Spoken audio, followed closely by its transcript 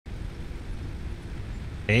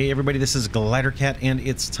Hey everybody, this is Glidercat and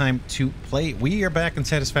it's time to play. We are back in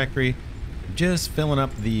Satisfactory, just filling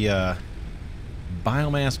up the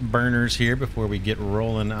biomass burners here before we get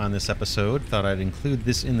rolling on this episode. Thought I'd include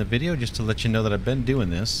this in the video just to let you know that I've been doing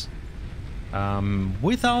this.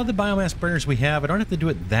 With all the biomass burners we have, I don't have to do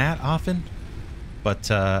it that often, but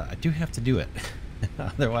I do have to do it.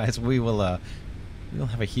 Otherwise we'll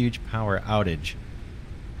have a huge power outage.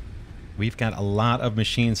 We've got a lot of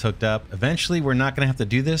machines hooked up. Eventually, we're not going to have to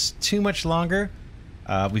do this too much longer.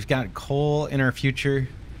 We've got coal in our future,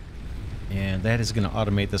 and that is going to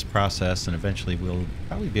automate this process, and eventually we'll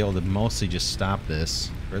probably be able to mostly just stop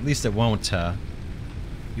this, or at least it won't,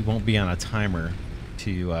 you won't be on a timer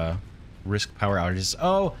to risk power outages.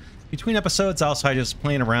 Oh, between episodes, also I just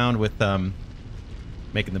playing around with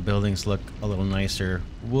making the buildings look a little nicer.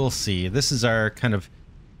 We'll see. This is our kind of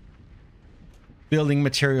building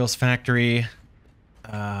materials factory.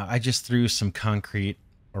 I just threw some concrete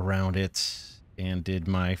around it and did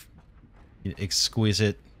my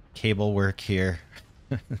exquisite cable work here.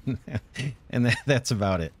 And that's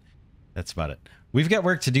about it. That's about it. We've got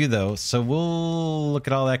work to do though, so we'll look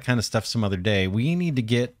at all that kind of stuff some other day. We need to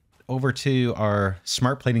get over to our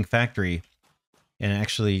smart plating factory and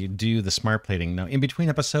actually do the smart plating. Now, in between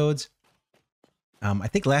episodes, I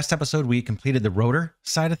think last episode we completed the rotor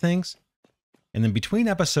side of things. And then between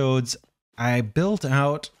episodes, I built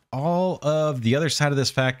out all of the other side of this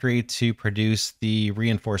factory to produce the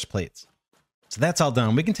reinforced plates. So that's all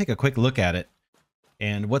done. We can take a quick look at it.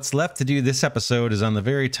 And what's left to do this episode is on the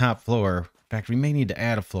very top floor. In fact, we may need to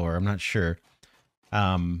add a floor. I'm not sure.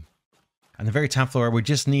 On the very top floor, we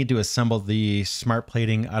just need to assemble the smart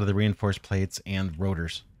plating out of the reinforced plates and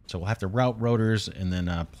rotors. So we'll have to route rotors and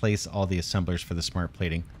then place all the assemblers for the smart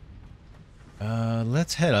plating.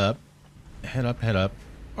 Let's head up. Head up.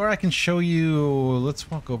 Or I can show you, let's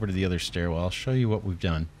walk over to the other stairwell. I'll show you what we've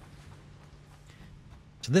done.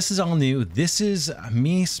 So this is all new. This is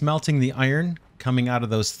me smelting the iron coming out of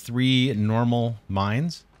those 3 normal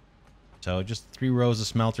mines. So just 3 rows of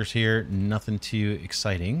smelters here, nothing too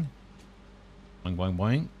exciting. Boing, boing,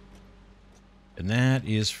 boing. And that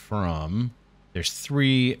is from, there's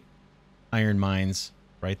 3 iron mines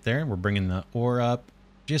right there. We're bringing the ore up,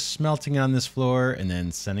 just smelting on this floor and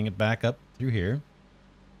then sending it back up through here.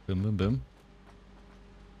 Boom, boom, boom.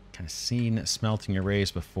 Kind of seen smelting arrays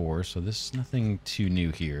before, so this is nothing too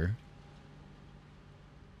new here.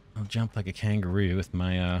 I'll jump like a kangaroo with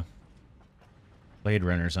my blade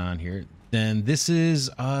runners on here. Then this is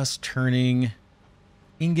us turning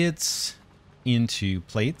ingots into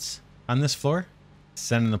plates on this floor,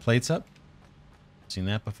 sending the plates up. Seen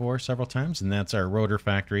that before several times, and that's our rotor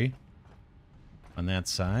factory on that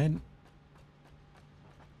side.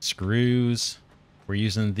 Screws. We're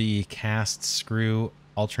using the cast screw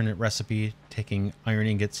alternate recipe, taking iron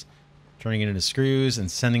ingots, turning it into screws, and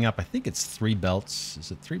sending up, I think it's 3 belts. Is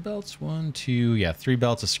it 3 belts? 1, 2, yeah, 3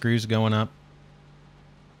 belts of screws going up.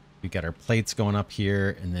 We got our plates going up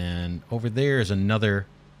here, and then over there is another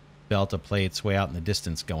belt of plates way out in the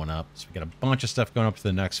distance going up. So we got a bunch of stuff going up to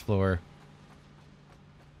the next floor.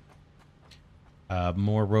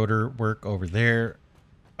 More rotor work over there.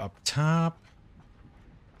 Up top.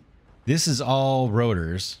 This is all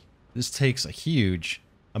rotors. This takes a huge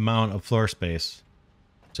amount of floor space.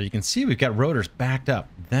 So you can see we've got rotors backed up.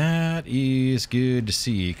 That is good to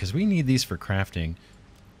see because we need these for crafting.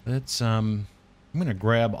 Let's, I'm going to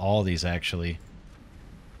grab all these actually.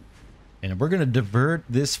 And we're going to divert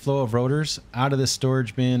this flow of rotors out of this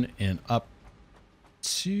storage bin and up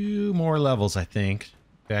 2 more levels, I think,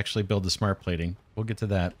 to actually build the smart plating. We'll get to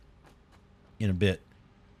that in a bit.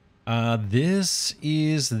 This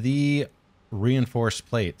is the reinforced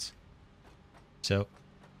plates. So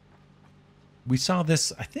we saw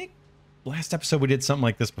this, I think last episode we did something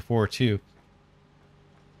like this before too.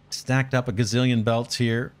 Stacked up a gazillion belts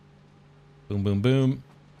here. Boom, boom, boom.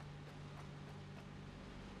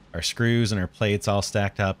 Our screws and our plates all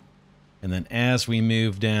stacked up. And then as we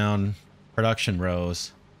move down production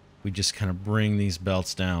rows, we just kind of bring these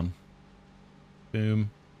belts down.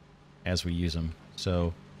 Boom. As we use them.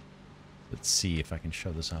 So let's see if I can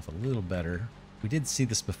show this off a little better. We did see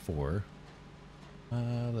this before.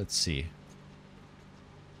 Let's see.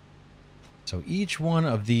 So each one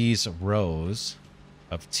of these rows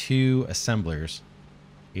of 2 assemblers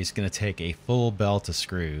is going to take a full belt of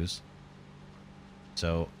screws.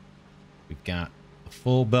 So we've got a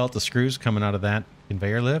full belt of screws coming out of that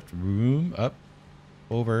conveyor lift. Room up,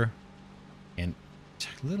 over, and it's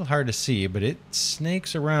a little hard to see, but it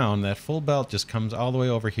snakes around. That full belt just comes all the way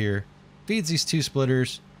over here. Feeds these 2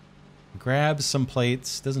 splitters, grabs some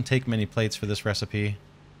plates. Doesn't take many plates for this recipe.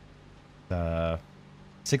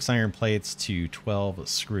 6 iron plates to 12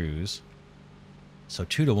 screws. So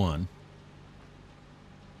 2 to 1.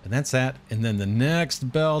 And that's that. And then the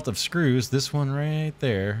next belt of screws, this one right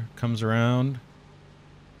there, comes around,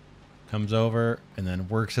 comes over, and then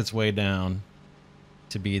works its way down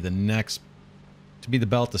to be the next, to be the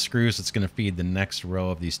belt of screws that's going to feed the next row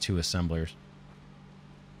of these 2 assemblers.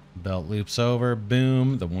 Belt loops over,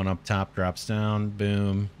 boom, the one up top drops down,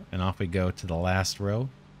 boom, and off we go to the last row.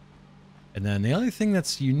 And then the other thing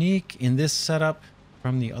that's unique in this setup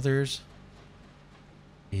from the others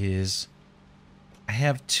is I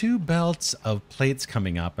have 2 belts of plates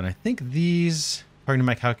coming up, and I think these, according to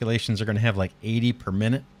my calculations, are going to have like 80 per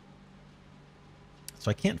minute. So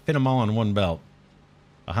I can't fit them all on one belt,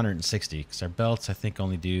 160, because our belts I think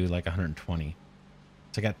only do like 120.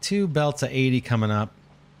 So I got 2 belts of 80 coming up.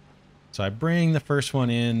 So I bring the first one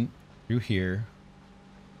in through here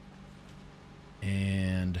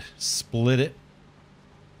and split it.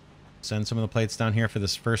 Send some of the plates down here for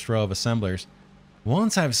this first row of assemblers.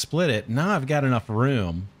 Once I've split it, now I've got enough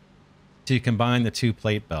room to combine the 2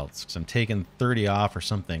 plate belts, because I'm taking 30 off or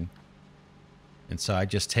something. And so I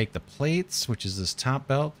just take the plates, which is this top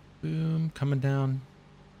belt, boom, coming down.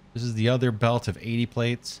 This is the other belt of 80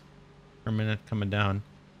 plates per minute coming down.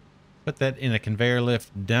 Put that in a conveyor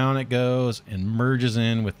lift, down it goes and merges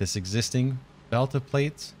in with this existing belt of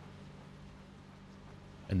plates.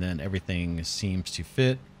 And then everything seems to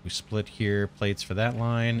fit. We split here plates for that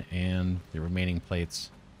line, and the remaining plates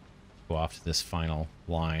go off to this final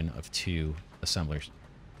line of 2 assemblers.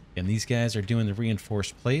 And these guys are doing the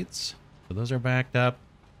reinforced plates. So those are backed up.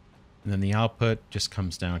 And then the output just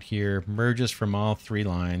comes down here, merges from all 3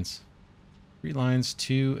 lines. 3 lines,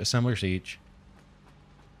 2 assemblers each.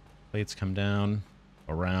 Plates come down,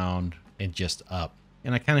 around, and just up.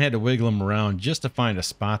 And I kind of had to wiggle them around just to find a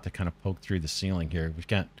spot to kind of poke through the ceiling here. We've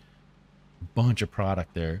got a bunch of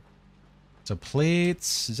product there. So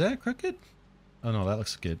plates, is that crooked? Oh no, that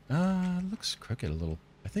looks good. It looks crooked a little.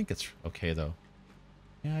 I think it's okay though.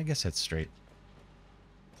 Yeah, I guess that's straight.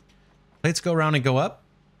 Plates go around and go up.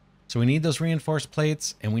 So we need those reinforced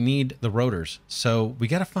plates, and we need the rotors. So we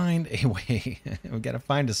got to find a way. We got to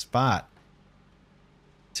find a spot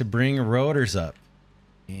to bring rotors up.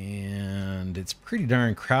 And it's pretty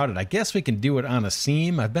darn crowded. I guess we can do it on a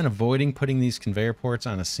seam. I've been avoiding putting these conveyor ports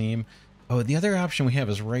on a seam. Oh, the other option we have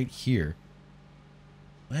is right here.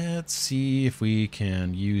 Let's see if we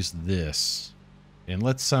can use this. And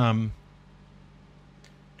let's, do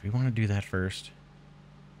we want to do that first?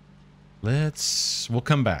 We'll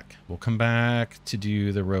come back. We'll come back to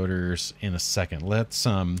do the rotors in a second. Let's,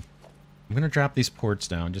 I'm going to drop these ports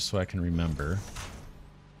down just so I can remember.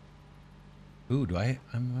 Ooh, am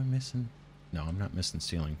I missing? No, I'm not missing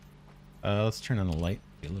ceiling. Let's turn on the light.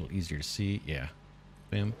 Be a little easier to see. Yeah.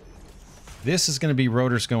 Bam. This is going to be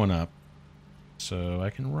rotors going up. So I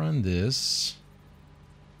can run this.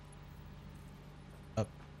 Up.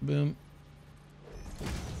 Boom.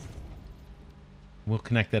 We'll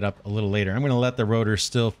connect that up a little later. I'm going to let the rotors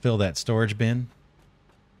still fill that storage bin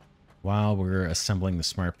while we're assembling the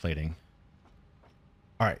smart plating.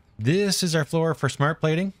 All right. This is our floor for smart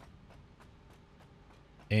plating.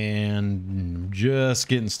 And just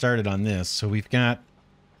getting started on this. So we've got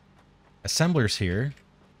assemblers here.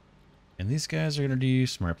 And these guys are going to do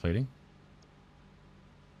smart plating.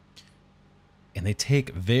 And they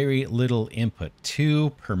take very little input.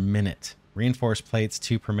 2 per minute. Reinforced plates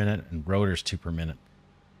 2 per minute and rotors 2 per minute.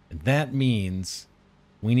 And that means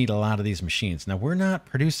we need a lot of these machines. Now we're not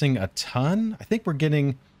producing a ton. I think we're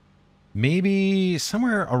getting maybe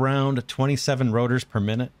somewhere around 27 rotors per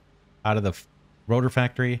minute out of the rotor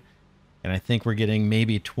factory, and I think we're getting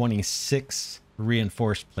maybe 26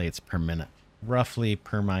 reinforced plates per minute, roughly,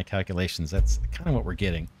 per my calculations. That's kind of what we're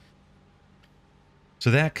getting.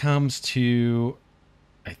 So that comes to,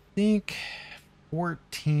 I think,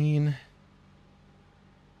 14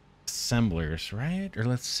 assemblers, right? Or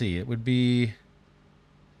let's see, it would be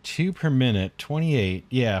 2 per minute, 28.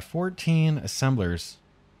 Yeah, 14 assemblers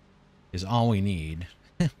is all we need.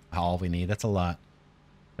 All we need, that's a lot.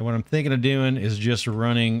 And what I'm thinking of doing is just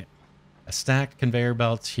running a stacked conveyor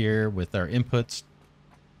belts here with our inputs,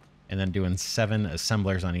 and then doing 7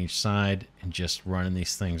 assemblers on each side and just running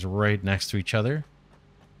these things right next to each other.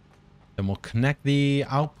 Then we'll connect the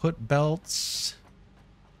output belts.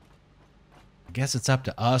 I guess it's up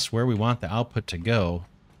to us where we want the output to go.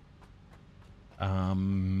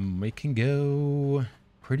 We can go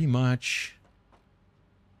pretty much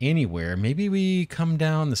anywhere. Maybe we come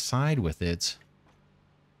down the side with it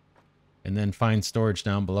and then find storage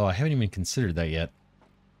down below. I haven't even considered that yet.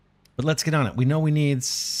 But let's get on it. We know we need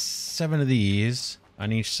 7 of these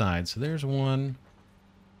on each side. So there's 1,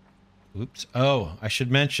 Oops. Oh, I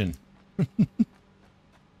should mention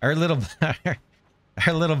our little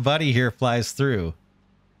our little buddy here flies through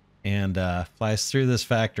and flies through this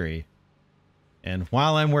factory. And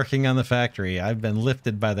while I'm working on the factory, I've been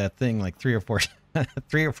lifted by that thing like three or four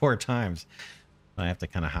times. I have to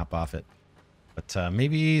kind of hop off it. But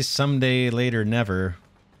maybe someday later, never,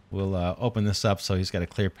 we'll open this up so he's got a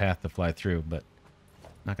clear path to fly through. But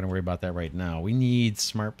not going to worry about that right now. We need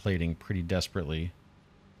smart plating pretty desperately.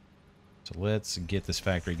 So let's get this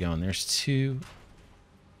factory going. There's two.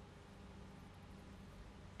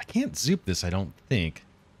 I can't zoop this, I don't think.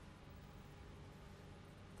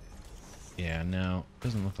 Yeah, no,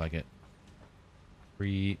 doesn't look like it.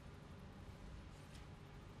 Three.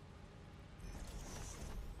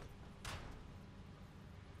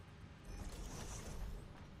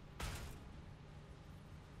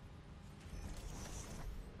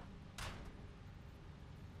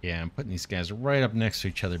 Yeah, I'm putting these guys right up next to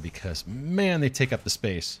each other because, man, they take up the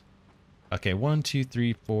space. Okay, 1, 2,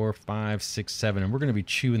 3, 4, 5, 6, 7, and we're going to be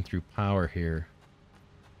chewing through power here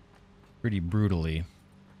pretty brutally.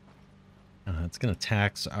 It's going to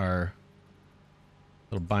tax our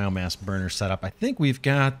little biomass burner setup. I think we've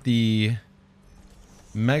got the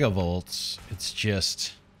megavolts. It's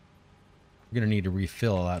just we're going to need to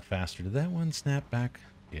refill a lot faster. Did that one snap back?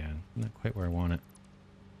 Yeah, not quite where I want it.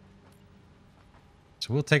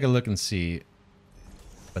 So we'll take a look and see.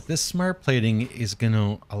 But this smart plating is going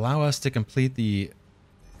to allow us to complete the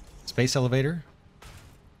space elevator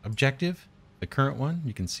objective. The current one,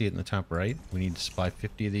 you can see it in the top right. We need to supply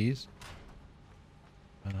 50 of these.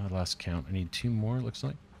 I lost count. I need 2 more, it looks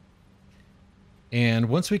like. And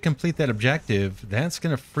once we complete that objective, that's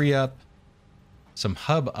going to free up some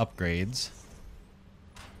hub upgrades.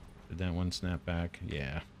 Did that one snap back?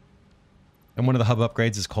 Yeah. And one of the hub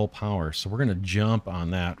upgrades is coal power. So we're going to jump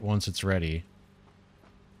on that once it's ready.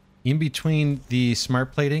 In between the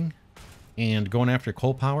smart plating and going after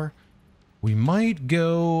coal power, we might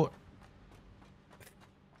go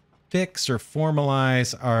fix or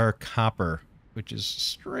formalize our copper, which is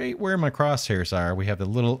straight where my crosshairs are. We have the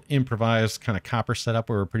little improvised kind of copper setup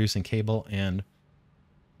where we're producing cable and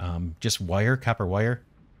just wire, copper wire.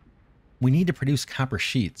 We need to produce copper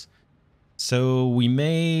sheets. So we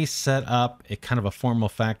may set up a kind of a formal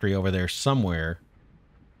factory over there somewhere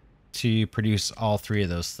to produce all 3 of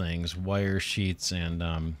those things, wire, sheets,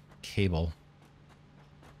 and cable.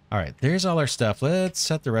 All right, there's all our stuff. Let's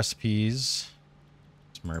set the recipes.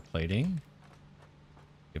 Smart plating.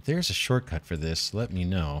 If there's a shortcut for this, let me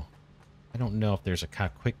know. I don't know if there's a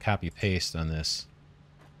quick copy paste on this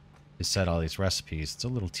to set all these recipes. It's a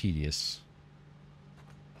little tedious.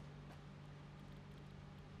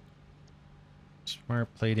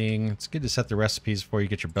 Smart plating. It's good to set the recipes before you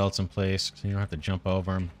get your belts in place so you don't have to jump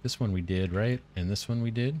over them. This one we did, right? And this one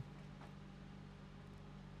we did?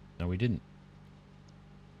 No, we didn't.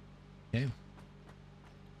 Okay.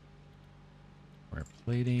 Smart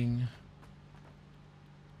plating.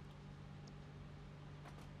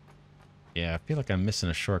 Yeah, I feel like I'm missing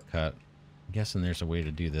a shortcut. I'm guessing there's a way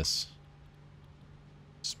to do this.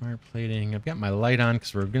 Smart plating. I've got my light on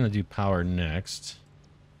because we're going to do power next.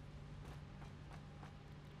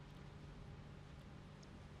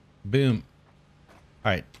 Boom.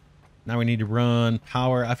 All right. Now we need to run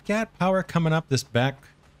power. I've got power coming up this back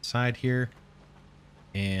side here.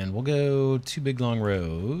 And we'll go 2 big long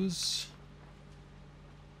rows.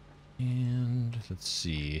 And let's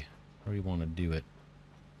see. How do you want to do it?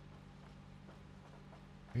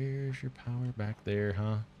 Where's your power back there,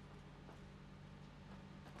 huh?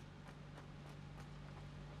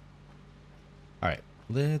 All right.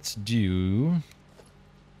 Let's do...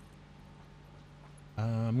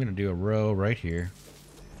 I'm going to do a row right here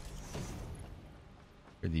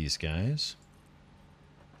for these guys.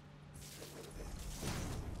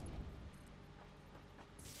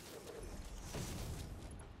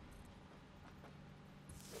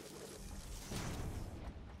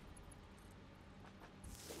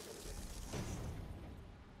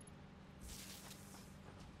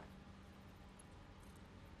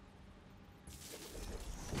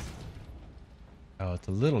 Oh, it's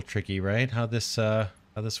a little tricky, right? How this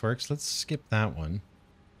works. Let's skip that one.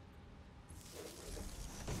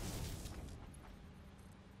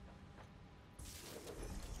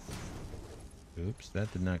 Oops,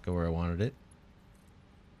 that did not go where I wanted it.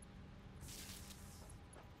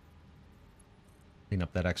 Clean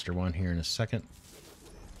up that extra one here in a second.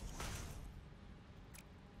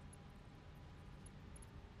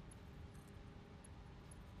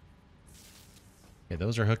 Okay,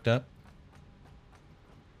 those are hooked up.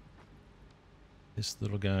 This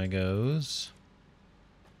little guy goes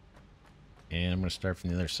And I'm going to start from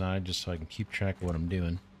the other side just so I can keep track of what I'm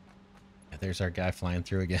doing. Yeah, there's our guy flying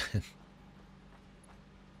through again.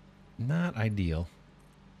 Not ideal.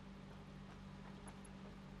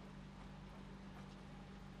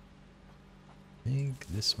 I think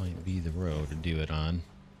this might be the road to do it on.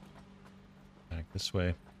 Back this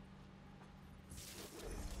way.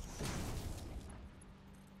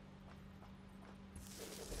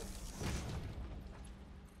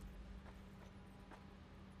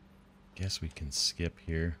 Guess we can skip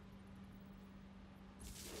here.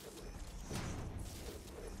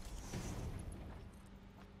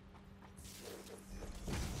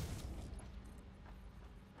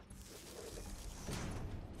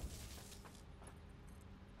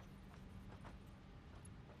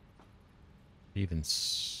 Even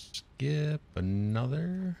skip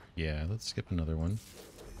another? Yeah, let's skip another one.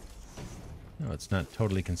 No, it's not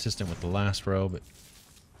totally consistent with the last row, but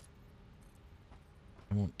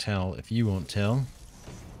I won't tell if you won't tell.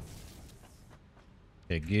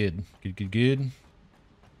 Okay, good. Good, good, good.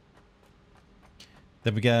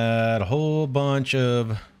 Then we got a whole bunch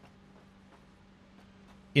of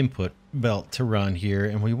input belt to run here,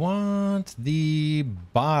 and we want the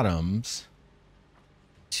bottoms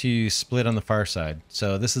to split on the far side.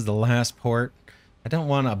 So this is the last port. I don't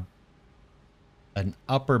want an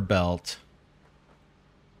upper belt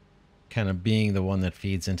kind of being the one that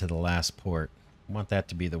feeds into the last port. I want that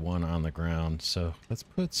to be the one on the ground. So let's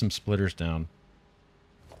put some splitters down.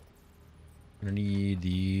 We're gonna need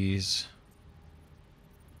these.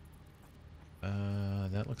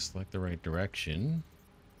 That looks like the right direction.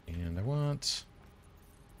 And I want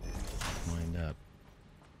lined up.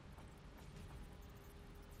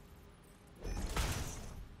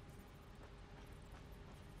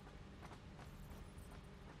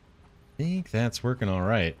 I think that's working all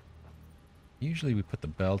right. Usually we put the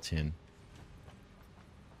belt in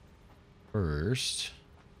first.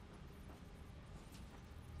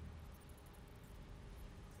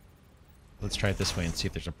 Let's try it this way and see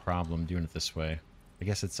if there's a problem doing it this way. I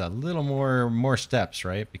guess it's a little more steps,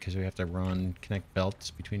 right? Because we have to connect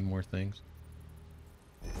belts between more things.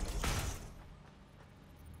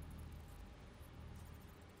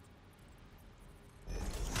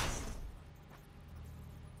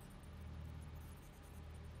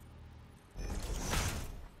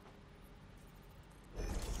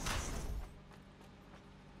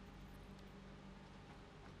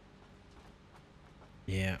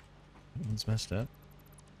 Yeah, that one's messed up.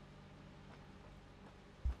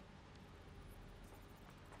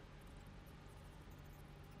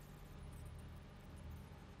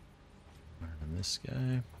 And this guy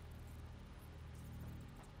in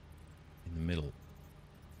the middle.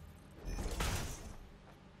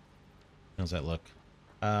 How's that look?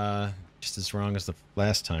 Just as wrong as the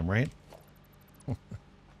last time, right?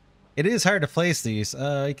 It is hard to place these.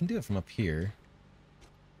 You can do it from up here.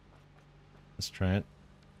 Let's try it.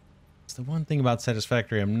 It's the one thing about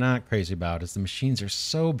Satisfactory I'm not crazy about is the machines are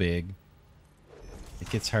so big. It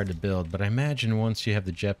gets hard to build, but I imagine once you have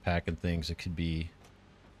the jetpack and things, it could be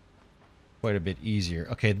quite a bit easier.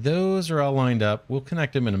 Okay, those are all lined up. We'll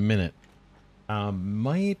connect them in a minute.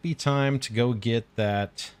 Might be time to go get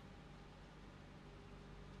that.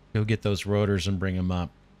 Go get those rotors and bring them up.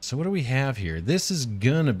 So what do we have here? This is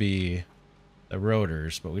gonna be the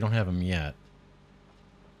rotors, but we don't have them yet.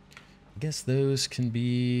 I guess those can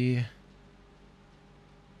be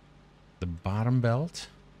the bottom belt.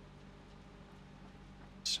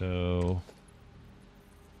 So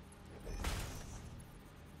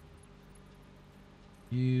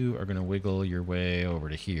you are going to wiggle your way over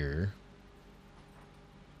to here.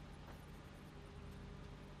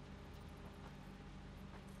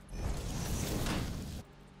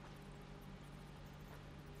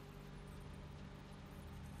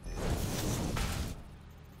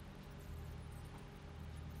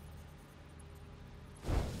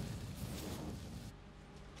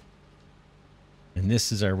 And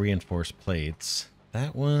this is our reinforced plates.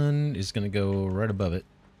 That one is going to go right above it.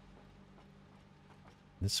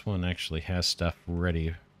 This one actually has stuff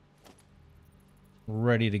ready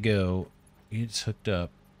to go. It's hooked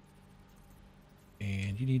up.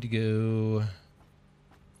 And you need to go,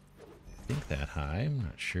 I think that high, I'm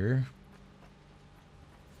not sure.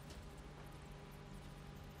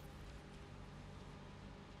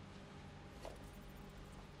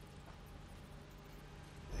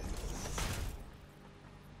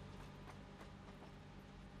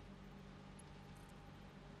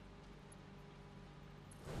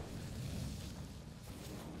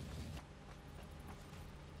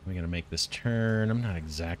 We're going to make this turn. I'm not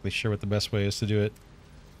exactly sure what the best way is to do it.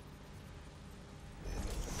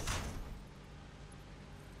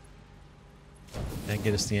 That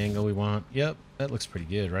get us the angle we want? Yep, that looks pretty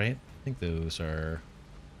good, right? I think those are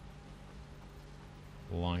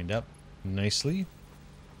lined up nicely.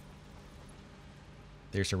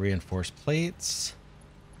 There's our reinforced plates.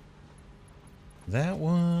 That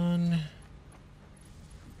one.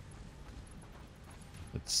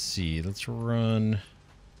 Let's see. Let's run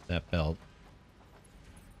that belt.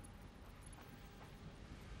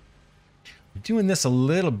 We're doing this a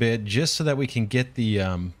little bit just so that we can get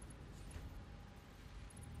the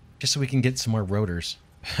just so we can get some more rotors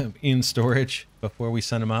in storage before we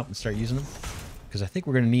send them out and start using them. Because I think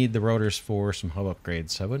we're going to need the rotors for some hub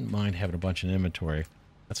upgrades, so I wouldn't mind having a bunch in inventory.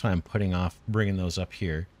 That's why I'm putting off bringing those up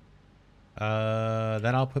here.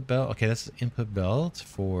 That output belt. Okay, that's the input belt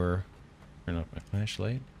for... Turn off my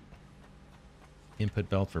flashlight.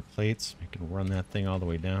 Input belt for plates. I can run that thing all the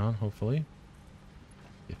way down, hopefully.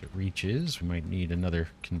 If it reaches, we might need another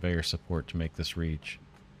conveyor support to make this reach.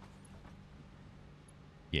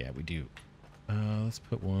 Yeah, we do. Let's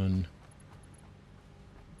put one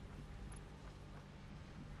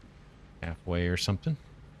halfway or something.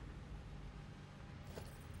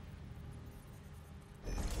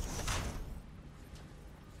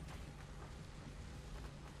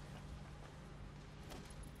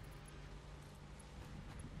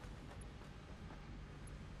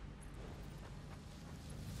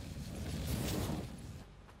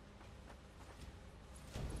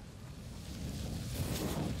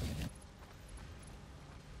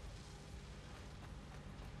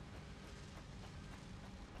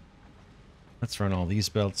 Let's run all these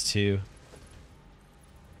belts too.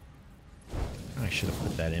 I should have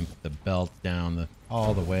put that in the belt down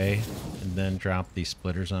all the way and then drop these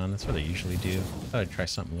splitters on. That's what I usually do. I thought I'd try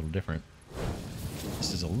something a little different.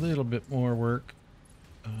 This is a little bit more work.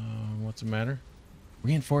 What's the matter?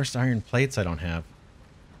 Reinforced iron plates I don't have.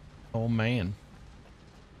 Oh man.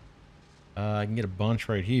 I can get a bunch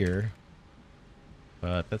right here,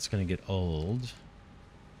 but that's going to get old.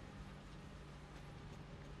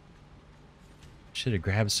 Should have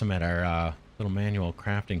grabbed some at our little manual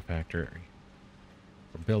crafting factory.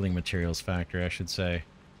 Or building materials factory, I should say. You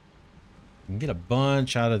can get a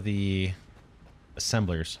bunch out of the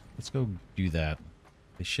assemblers. Let's go do that.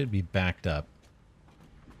 They should be backed up.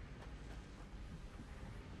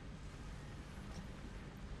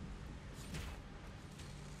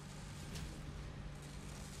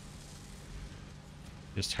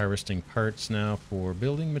 Just harvesting parts now for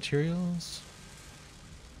building materials.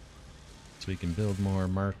 So we can build more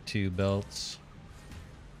Mark II belts.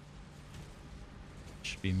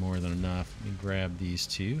 Should be more than enough. Let me grab these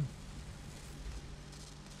two.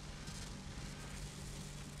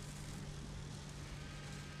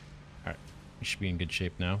 Alright, we should be in good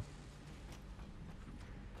shape now.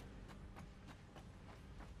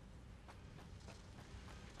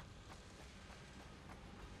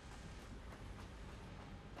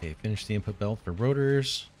 Okay, finish the input belt for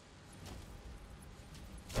rotors.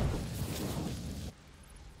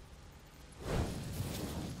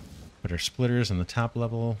 Put our splitters on the top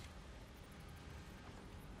level.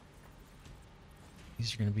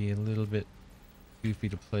 These are going to be a little bit goofy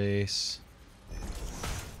to place.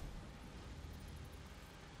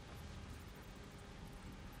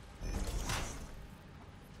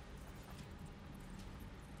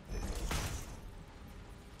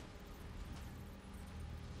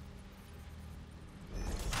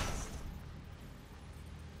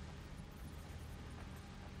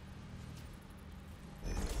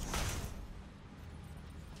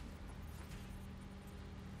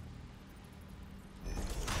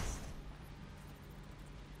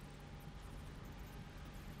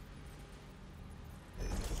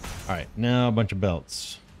 All right, now a bunch of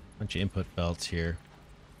belts, a bunch of input belts here.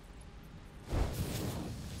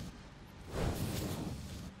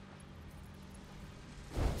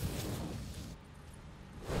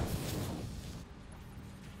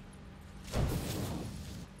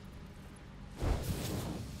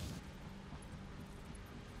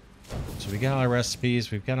 So we got all our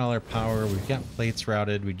recipes, we've got all our power, we've got plates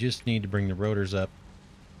routed. We just need to bring the rotors up.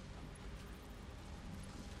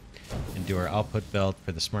 Do our output belt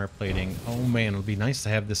for the smart plating. Oh man, it'll be nice to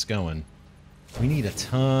have this going. We need a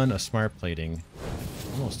ton of smart plating.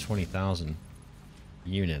 Almost 20,000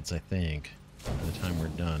 units, I think, by the time we're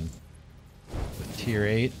done. With tier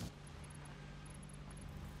 8.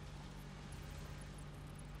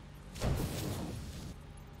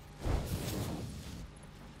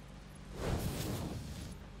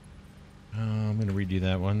 I'm going to redo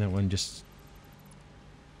that one. That one just...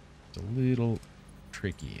 It's a little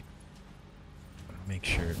tricky. Make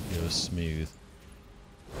sure it goes smooth.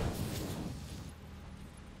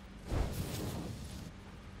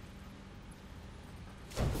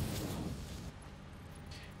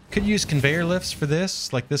 Could use conveyor lifts for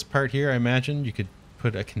this, like this part here. I imagine you could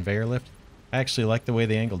put a conveyor lift. I actually like the way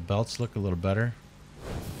the angled belts look a little better.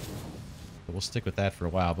 But we'll stick with that for a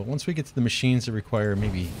while. But once we get to the machines that require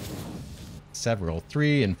maybe several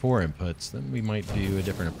 3 and 4 inputs, then we might do a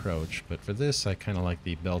different approach. But for this, I kind of like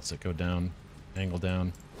the belts that go down, angle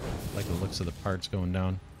down. I like the looks of the parts going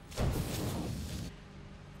down.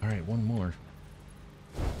 All right, one more.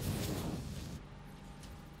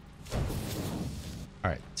 All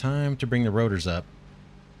right, time to bring the rotors up.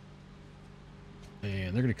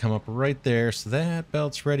 And they're going to come up right there. So that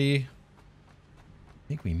belt's ready. I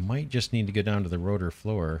think we might just need to go down to the rotor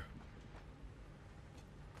floor.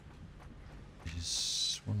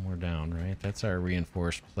 Just one more down, right? That's our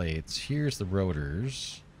reinforced plates. Here's the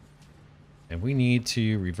rotors. And we need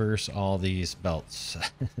to reverse all these belts.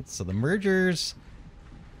 So the mergers,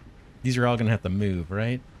 these are all going to have to move,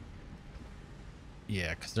 right?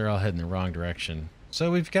 Yeah, because they're all heading the wrong direction.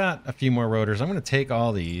 So we've got a few more rotors. I'm going to take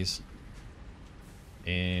all these.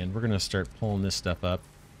 And we're going to start pulling this stuff up.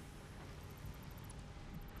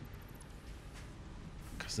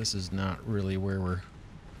 Because this is not really where we're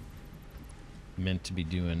meant to be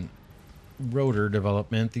doing rotor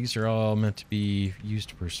development. These are all meant to be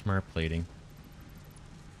used for smart plating.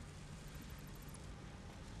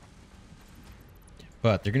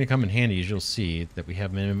 But they're going to come in handy, as you'll see, that we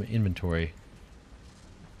have minimum inventory.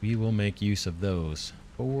 We will make use of those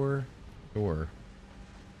for sure.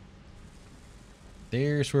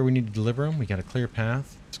 There's where we need to deliver them. We got a clear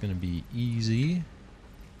path. It's going to be easy.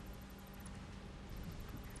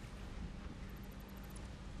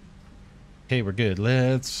 Okay, we're good.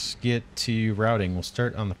 Let's get to routing. We'll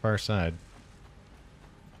start on the far side.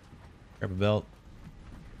 Grab a belt.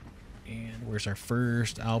 And where's our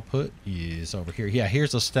first output? Is over here. Yeah,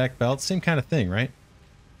 here's those stack belts. Same kind of thing, right?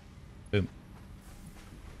 Boom.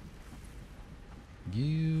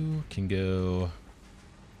 You can go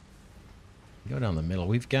down the middle.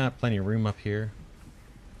 We've got plenty of room up here.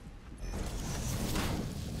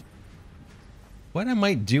 What I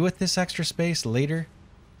might do with this extra space later,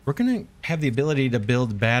 we're going to have the ability to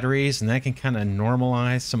build batteries, and that can kind of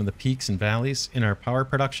normalize some of the peaks and valleys in our power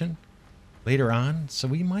production later on. So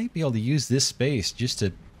we might be able to use this space just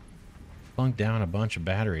to bunk down a bunch of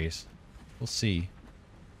batteries. We'll see.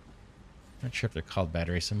 Not sure if they're called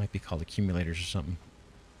batteries. They might be called accumulators or something.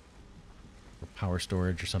 Or power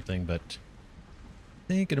storage or something, but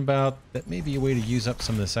thinking about that may be a way to use up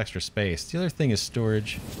some of this extra space. The other thing is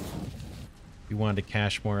storage. We wanted to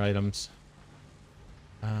cache more items.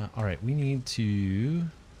 All right, we need to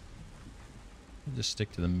just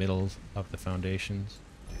stick to the middle of the foundations.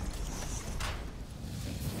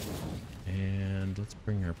 And let's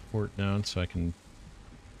bring our port down so I can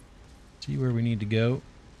see where we need to go.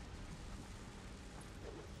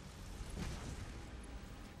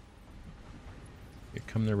 Here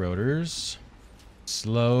come the rotors.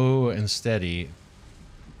 Slow and steady.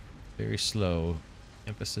 Very slow.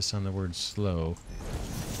 Emphasis on the word slow.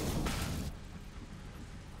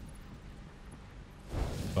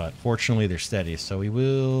 But fortunately they're steady, so we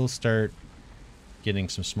will start getting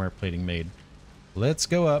some smart plating made. Let's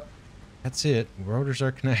go up. That's it. Rotors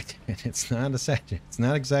are connected. It's not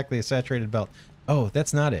exactly a saturated belt. Oh,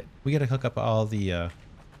 that's not it. We gotta hook up all the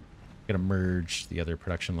gotta merge the other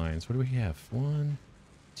production lines. What do we have? 1,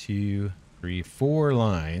 2, 3, 4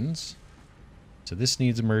 lines. So this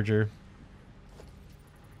needs a merger.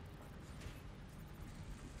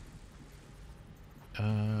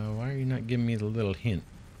 Why are you not giving me the little hint?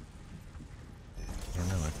 I don't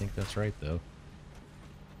know. I think that's right, though.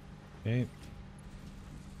 Okay.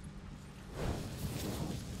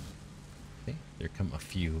 Okay, there come a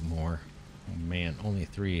few more. Oh, man, only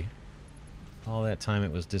 3. All that time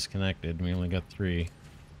it was disconnected, and we only got 3.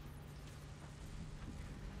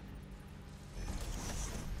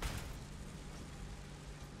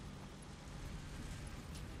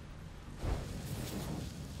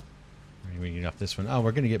 We need off this one. Oh,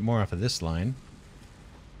 we're going to get more off of this line.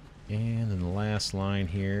 And then the last line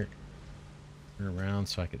here. Turn around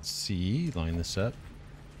so I could see. Line this up.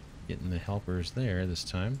 Getting the helpers there this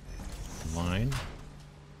time. Line.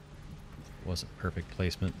 Wasn't perfect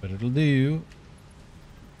placement, but it'll do.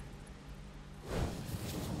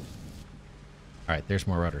 Alright, there's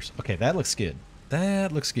more rotors. Okay, that looks good.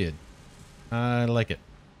 That looks good. I like it.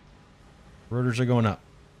 Rotors are going up.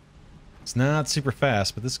 It's not super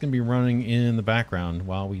fast, but this is going to be running in the background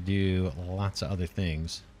while we do lots of other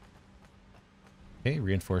things. Okay,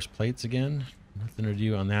 reinforced plates again. Nothing to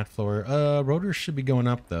do on that floor. Rotors should be going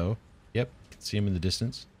up, though. Yep, see them in the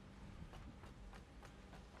distance.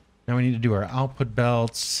 Now we need to do our output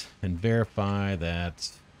belts and verify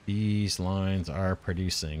that These lines are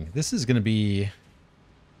producing. This is going to be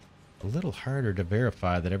a little harder to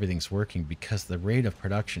verify that everything's working because the rate of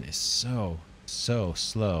production is so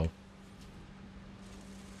slow.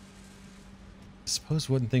 I suppose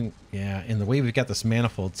one thing, yeah, in the way we've got this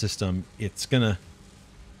manifold system, it's gonna,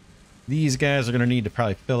 these guys are gonna need to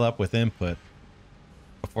probably fill up with input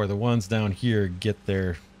before the ones down here get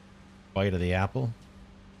their bite of the apple,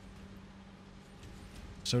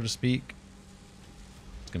 so to speak.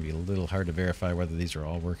 It's gonna be a little hard to verify whether these are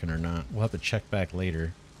all working or not. We'll have to check back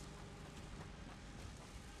later.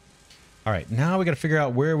 All right, now we got to figure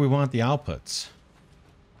out where we want the outputs.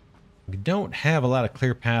 We don't have a lot of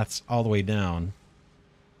clear paths all the way down.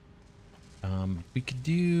 We could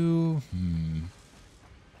do...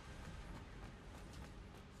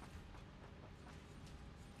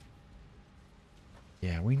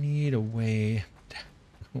 Yeah, we need a way...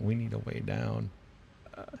 we need a way down.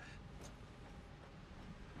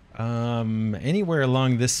 Anywhere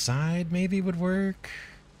along this side maybe would work.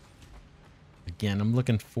 Again, I'm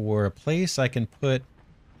looking for a place I can put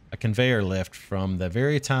a conveyor lift from the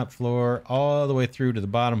very top floor all the way through to the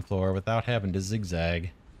bottom floor without having to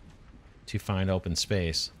zigzag to find open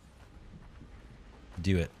space.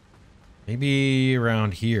 Do it. Maybe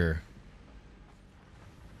around here.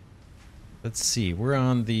 Let's see. We're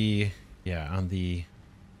on the, yeah, on the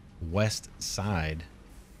west side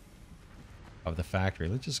of the factory.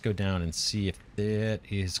 Let's just go down and see if that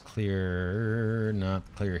is clear. Not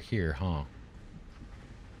clear here, huh?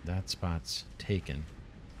 That spot's taken.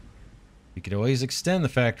 We could always extend the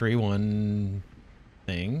factory one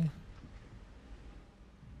thing.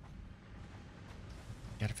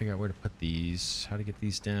 Gotta figure out where to put these, how to get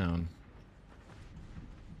these down.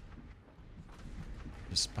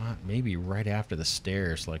 The spot maybe right after the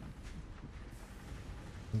stairs, like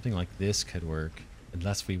something like this could work,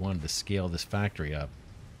 unless we wanted to scale this factory up.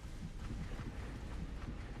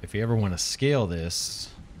 If you ever want to scale this,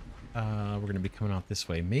 we're going to be coming out this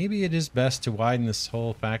way. Maybe it is best to widen this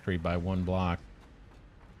whole factory by one block,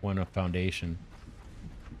 one foundation.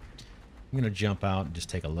 I'm going to jump out and just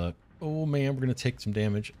take a look. Oh man, we're going to take some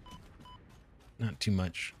damage. Not too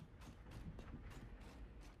much.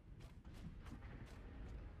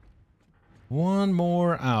 One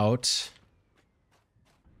more out.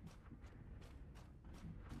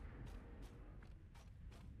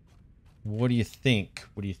 What do you think?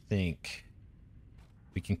 What do you think?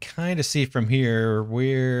 We can kind of see from here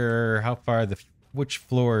where, how far the, which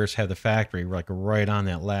floors have the factory, like right on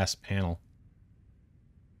that last panel.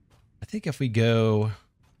 I think if we go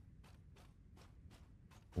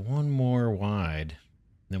one more wide,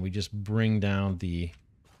 then we just bring down the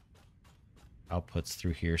outputs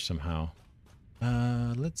through here somehow.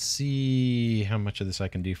 Let's see how much of this I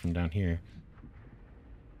can do from down here.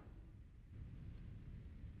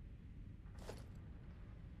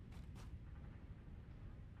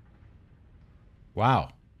 Wow.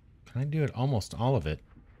 Can I do it? Almost all of it.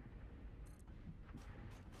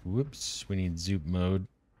 Whoops. We need zoom mode.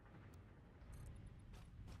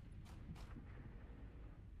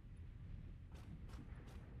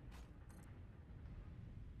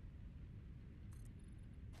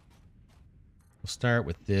 We'll start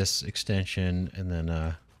with this extension and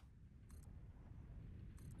then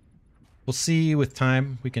we'll see with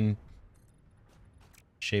time. We can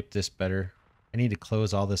shape this better. I need to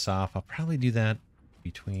close all this off. I'll probably do that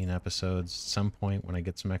between episodes at some point when I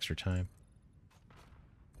get some extra time.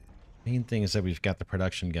 Main thing is that we've got the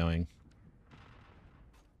production going.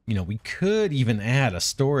 You know, we could even add a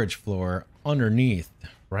storage floor underneath,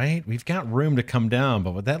 right? We've got room to come down,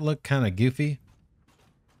 but would that look kind of goofy?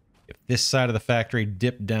 If this side of the factory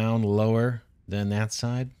dipped down lower than that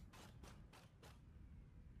side?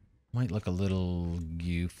 Might look a little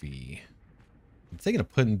goofy. I'm thinking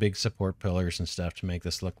of putting big support pillars and stuff to make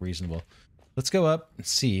this look reasonable. Let's go up and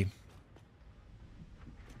see. I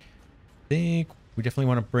think we definitely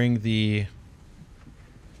want to bring the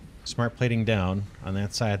smart plating down on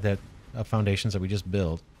that side that foundations that we just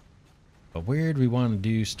built. But where do we want to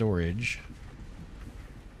do storage?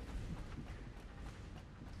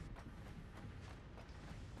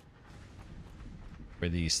 For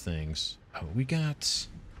these things. Oh, we got... Is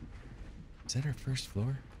that our first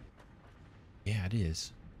floor? Yeah, it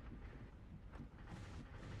is.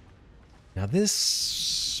 Now this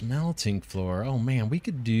smelting floor, oh man, we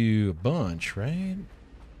could do a bunch, right?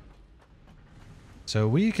 So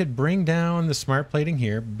we could bring down the smart plating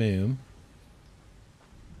here, boom.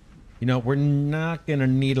 You know, we're not gonna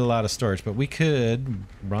need a lot of storage, but we could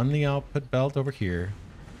run the output belt over here,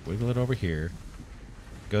 wiggle it over here,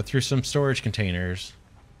 go through some storage containers,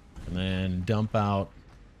 and then dump out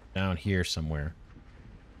down here somewhere.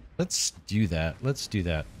 Let's do that. Let's do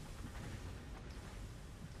that.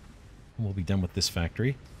 We'll be done with this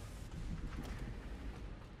factory.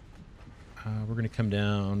 We're going to come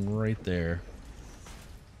down right there.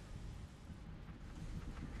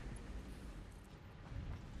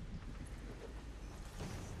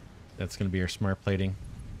 That's going to be our smart plating.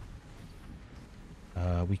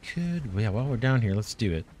 We could, yeah, while we're down here, let's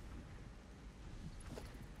do it.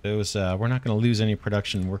 Those, we're not going to lose any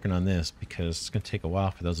production working on this because it's going to take a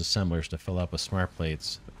while for those assemblers to fill up with smart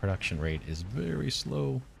plates. The production rate is very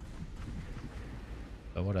slow.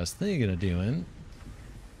 But what I was thinking of doing...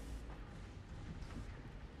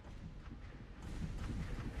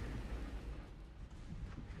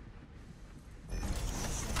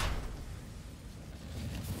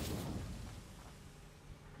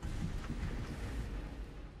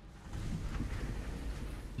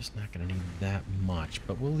 just not going to need that much,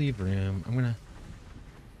 but we'll leave room. I'm going to...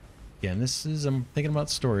 Again, this is... I'm thinking about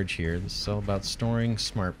storage here. This is all about storing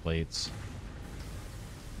smart plates.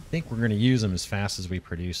 I think we're going to use them as fast as we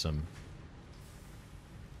produce them.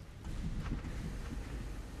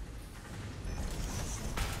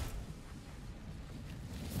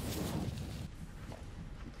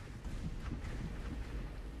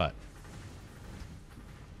 But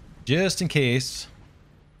just in case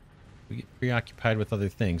we get preoccupied with other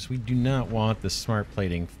things, we do not want the smart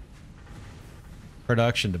plating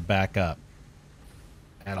production to back up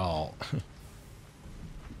at all.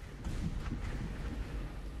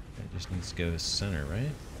 That just needs to go center,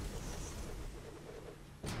 right?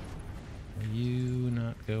 Will you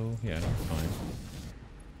not go? Yeah, you're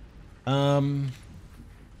fine.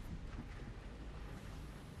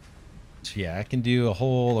 So yeah, I can do a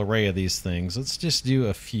whole array of these things. Let's just do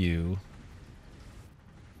a few.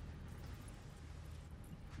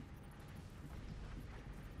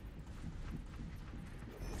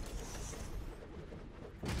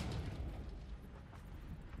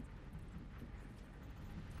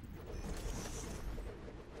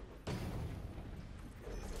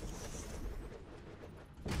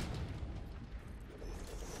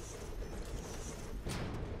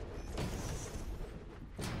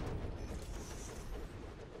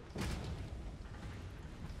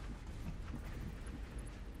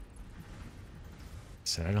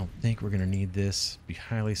 Said I don't think we're gonna need this. Be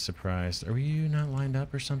highly surprised. Are you not lined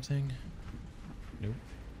up or something? Nope.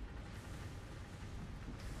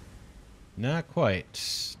 Not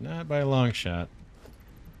quite. Not by a long shot.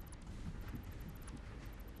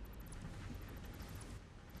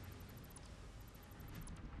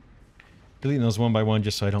 Deleting those one by one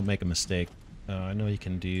just so I don't make a mistake. I know you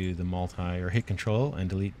can do the multi or hit control and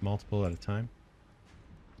delete multiple at a time.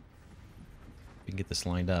 We can get this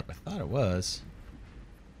lined up. I thought it was.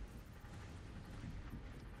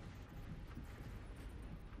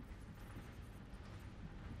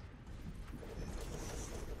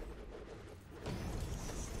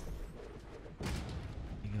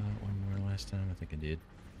 Time I think I did.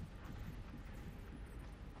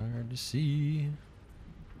 Hard to see.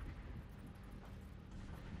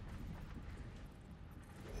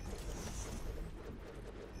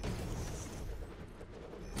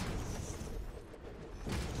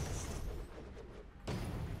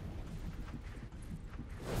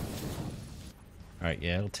 All right,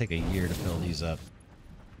 yeah, it'll take a year to fill these up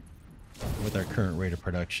with our current rate of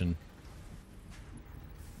production.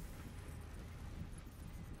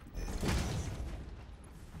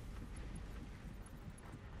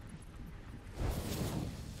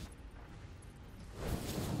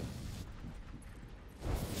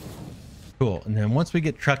 Cool. And then once we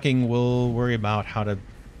get trucking, we'll worry about how to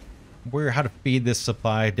feed this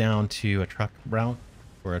supply down to a truck route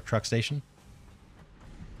or a truck station.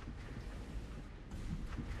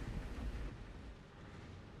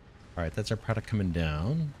 All right, that's our product coming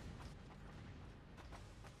down.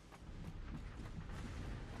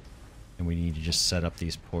 And we need to just set up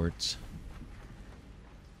these ports.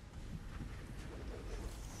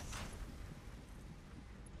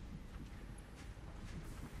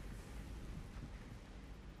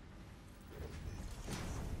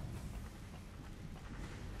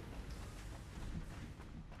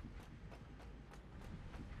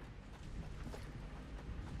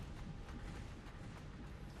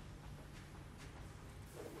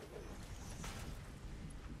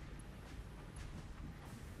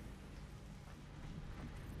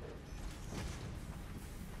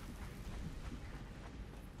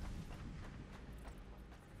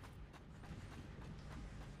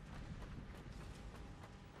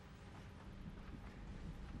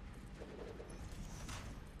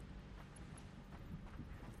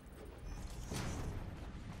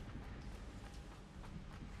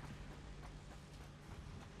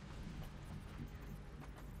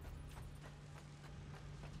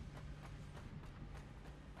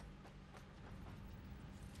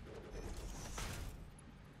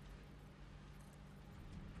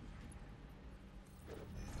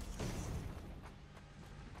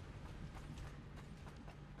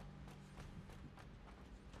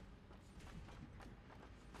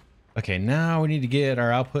 Okay, now we need to get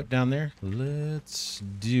our output down there. Let's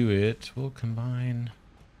do it. We'll combine.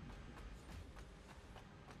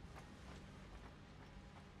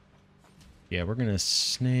 Yeah, we're going to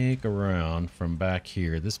snake around from back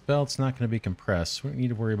here. This belt's not going to be compressed. We don't need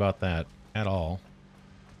to worry about that at all.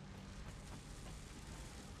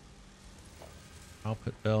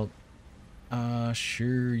 Output belt.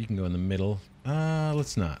 Sure, you can go in the middle.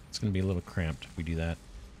 Let's not. It's going to be a little cramped if we do that.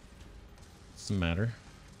 Doesn't matter.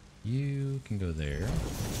 You can go there.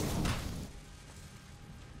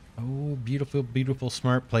 Oh, beautiful, beautiful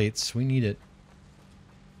smart plates. We need it.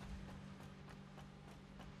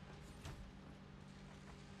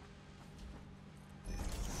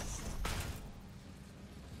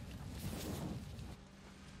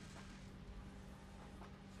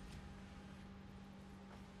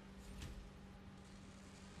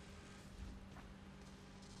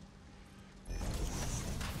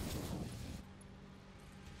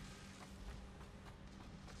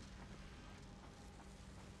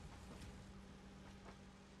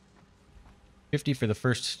 $50 for the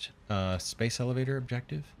first space elevator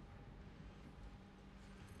objective.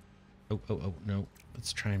 Oh, no.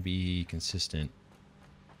 Let's try and be consistent.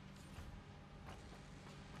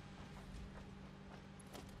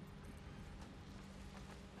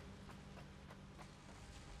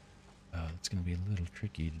 It's going to be a little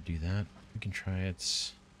tricky to do that. We can try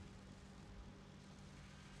it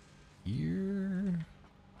here.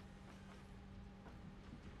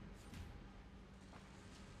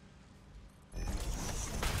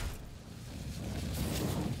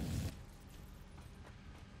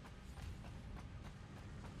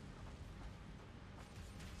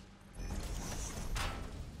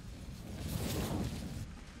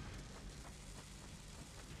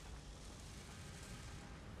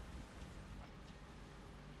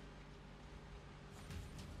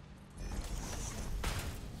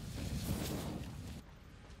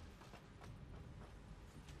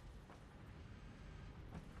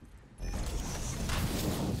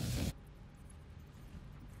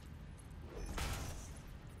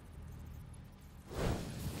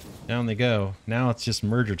 Down they go. Now it's just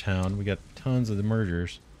merger town. We got tons of the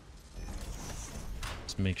mergers.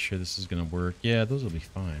 Let's make sure this is going to work. Yeah, those will be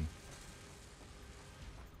fine.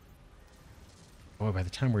 Boy, by the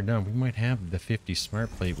time we're done, we might have the 50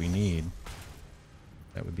 smart plate we need.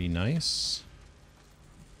 That would be nice.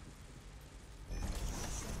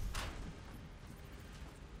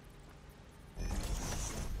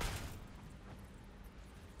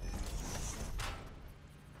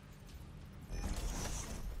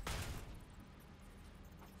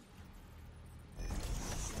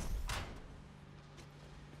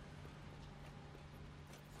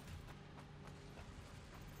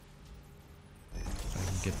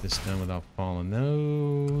 Get this done without falling.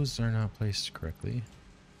 Those are not placed correctly.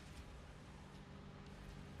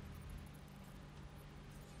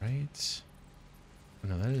 Right? Oh,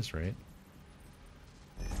 no, that is right.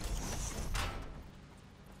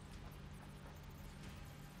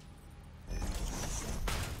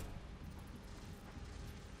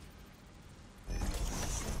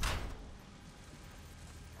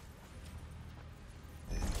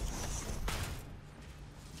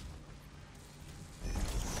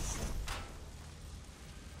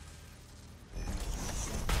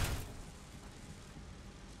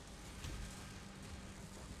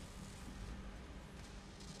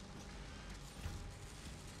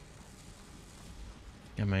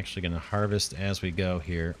 I'm actually going to harvest as we go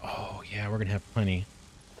here. Oh, yeah, we're going to have plenty.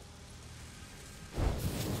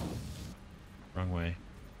 Wrong way.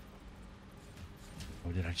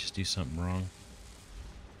 Oh, did I just do something wrong?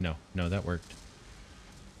 No, that worked.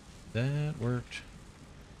 That worked.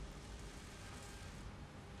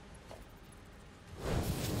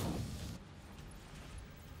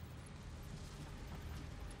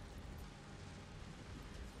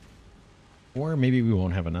 Or maybe we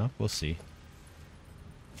won't have enough. We'll see.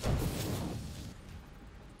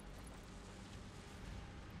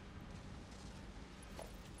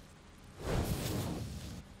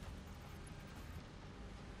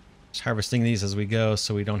 Just harvesting these as we go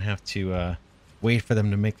so we don't have to wait for them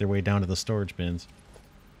to make their way down to the storage bins.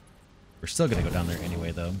 We're still going to go down there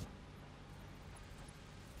anyway, though.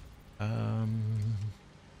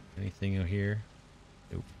 Anything out here?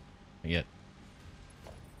 Nope. Not yet.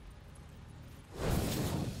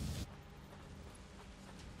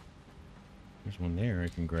 There's one there I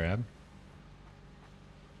can grab.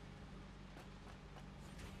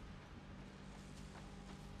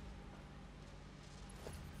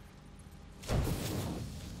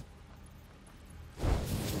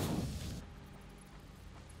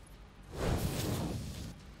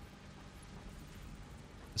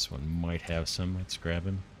 This one might have some. Let's grab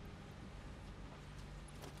him.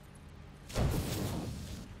 How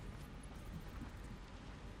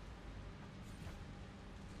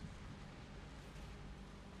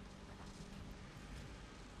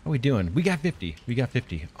are we doing? We got 50. We got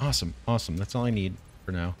 50. Awesome. Awesome. That's all I need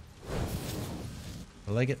for now.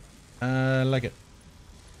 I like it. I like it.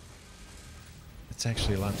 It's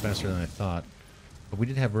actually a lot faster than I thought. But we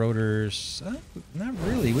did have rotors. Not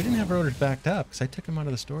really. We didn't have rotors backed up because I took them out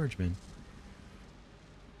of the storage bin.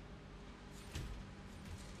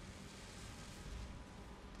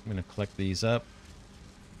 I'm going to collect these up.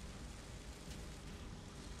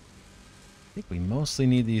 I think we mostly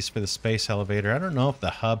need these for the space elevator. I don't know if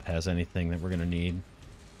the hub has anything that we're going to need.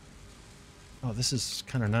 Oh, this is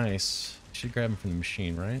kind of nice. Should grab them from the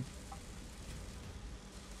machine, right?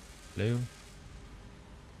 Hello?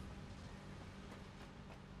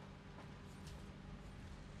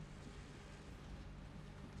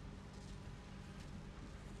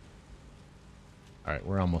 All right,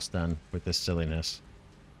 we're almost done with this silliness.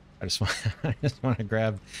 I just want to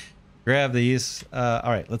grab these. All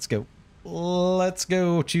right, let's go. Let's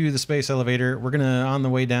go to the space elevator. We're gonna, on the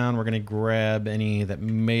way down, we're gonna grab any that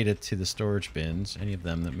made it to the storage bins. Any of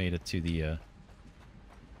them that made it to the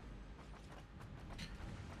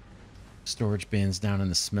storage bins down in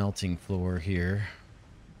the smelting floor here.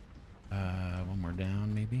 One more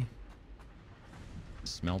down, maybe.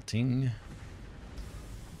 Smelting.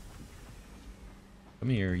 Come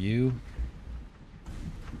here, you.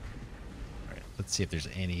 All right, let's see if there's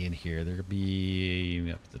any in here. There'll be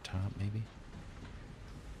up at the top, maybe.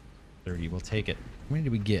 30, we'll take it. How many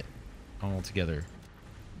did we get all together?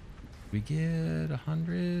 We get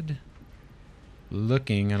 100.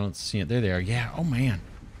 Looking, I don't see it. There they are. Yeah, oh man.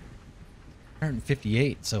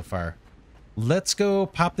 158 so far. Let's go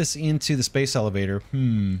pop this into the space elevator.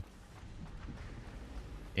 And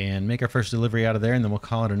make our first delivery out of there, and then we'll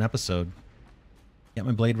call it an episode. Got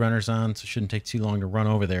my Blade Runners on, so it shouldn't take too long to run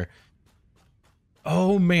over there.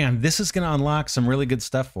 Oh man, this is going to unlock some really good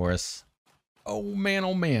stuff for us. Oh man,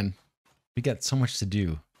 oh man. We got so much to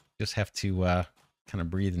do. Just have to kind of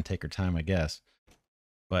breathe and take our time, I guess.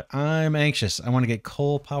 But I'm anxious. I want to get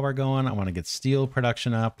coal power going. I want to get steel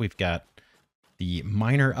production up. We've got the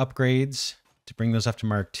miner upgrades to bring those up to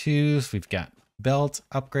Mark IIs. We've got belt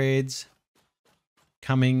upgrades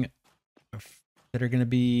coming that are going to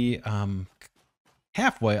be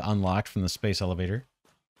halfway unlocked from the space elevator.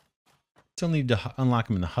 Still need to unlock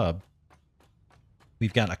them in the hub.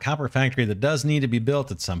 We've got a copper factory that does need to be built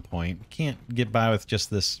at some point. Can't get by with just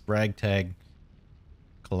this ragtag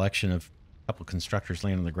collection of a couple constructors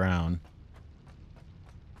laying on the ground.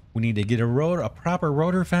 We need to get a proper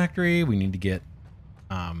rotor factory. We need to get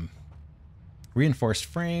reinforced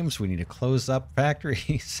frames. We need to close up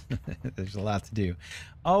factories. There's a lot to do.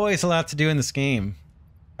 Always a lot to do in this game.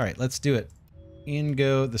 All right, let's do it. In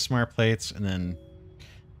go the smart plates, and then I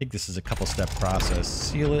think this is a couple step process.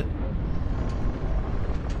 Seal it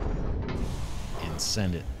and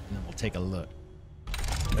send it, and then we'll take a look.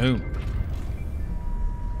 Boom.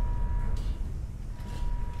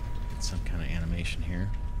 Get some kind of animation here.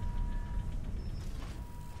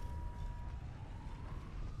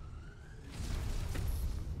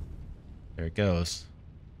 There it goes.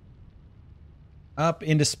 Up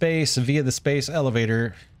into space via the space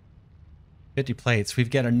elevator. 50 plates. We've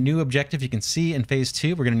got a new objective you can see in phase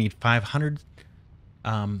 2. We're going to need 500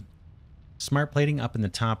 smart plating up in the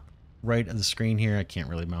top right of the screen here. I can't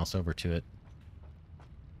really mouse over to it.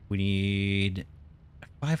 We need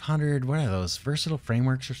 500, what are those? Versatile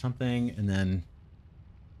frameworks or something, and then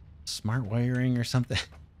smart wiring or something.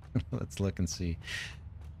 Let's look and see.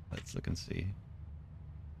 Let's look and see.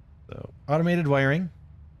 So automated wiring.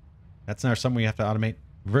 That's now something we have to automate.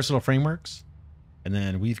 Versatile frameworks. And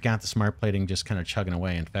then we've got the smart plating just kind of chugging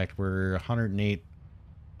away. In fact, we're 108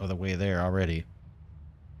 of the way there already.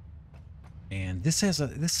 And this has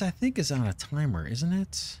this I think is on a timer, isn't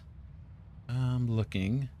it? I'm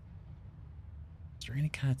looking. Is there any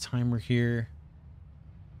kind of timer here?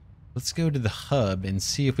 Let's go to the hub and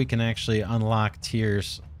see if we can actually unlock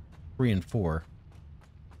tiers 3 and 4.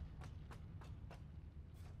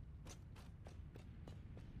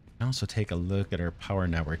 Also take a look at our power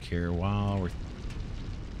network here while we're...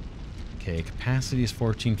 Okay, capacity is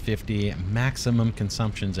 1450, maximum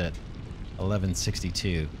consumption's at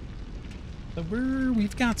 1162. So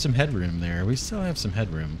we've got some headroom there. We still have some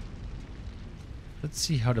headroom. Let's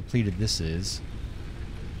see how depleted this is.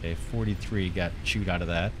 Okay, 43 got chewed out of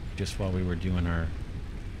that just while we were doing our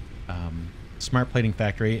smart plating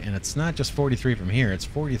factory. And it's not just 43 from here, it's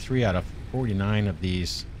 43 out of 49 of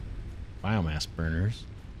these biomass burners.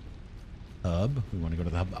 hub. We want to go to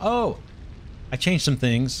the hub. Oh, I changed some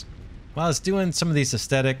things. While I was doing some of these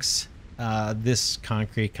aesthetics, this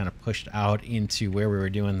concrete kind of pushed out into where we were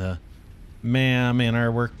doing the MAM and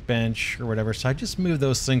our workbench or whatever. So I just moved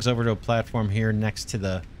those things over to a platform here next to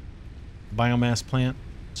the biomass plant.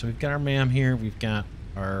 So we've got our MAM here. We've got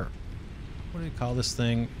our, what do we call this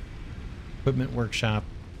thing? Equipment workshop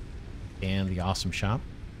and the awesome shop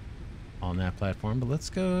on that platform. But let's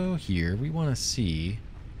go here. We want to see,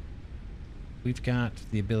 we've got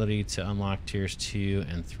the ability to unlock tiers 2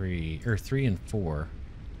 and 3, or 3 and 4.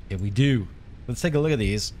 Yeah, we do. Let's take a look at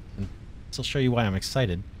these, and this will show you why I'm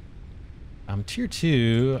excited. Tier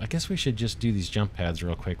 2, I guess we should just do these jump pads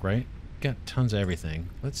real quick, right? Got tons of everything.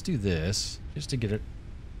 Let's do this, just to get it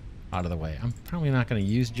out of the way. I'm probably not going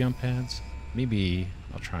to use jump pads. Maybe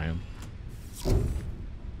I'll try them.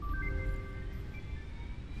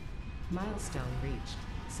 Milestone reached.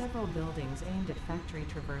 Several buildings aimed at factory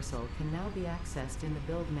traversal can now be accessed in the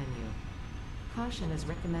build menu. Caution is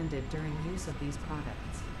recommended during use of these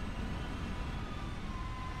products.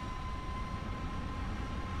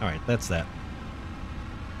 Alright, that's that.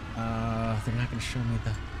 They're not going to show me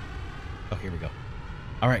the... Oh, here we go.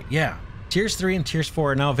 Alright, yeah. Tiers 3 and Tiers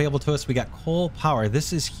 4 are now available to us. We got coal power.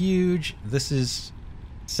 This is huge. This is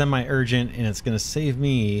semi-urgent, and it's going to save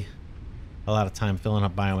me a lot of time filling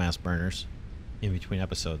up biomass burners in between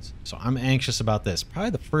episodes. So I'm anxious about this. Probably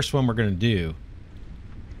the first one we're going to do.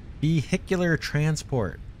 Vehicular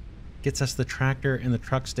transport. Gets us the tractor and the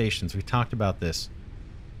truck stations. We talked about this.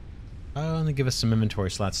 Oh, and they give us some inventory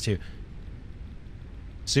slots too.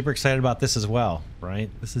 Super excited about this as well, right?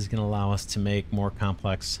 This is going to allow us to make more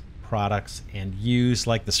complex products and use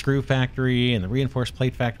like the screw factory and the reinforced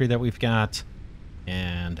plate factory that we've got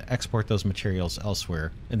and export those materials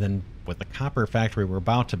elsewhere. And then with the copper factory we're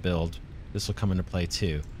about to build, this will come into play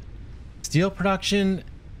too. Steel production,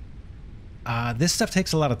 this stuff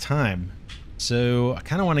takes a lot of time. So I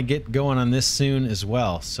kind of want to get going on this soon as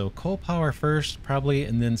well. So coal power first, probably,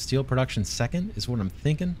 and then steel production second is what I'm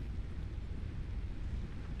thinking.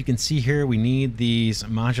 You can see here we need these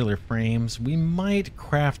modular frames. We might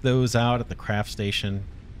craft those out at the craft station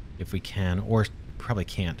if we can, or probably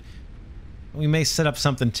can't. We may set up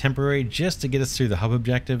something temporary just to get us through the hub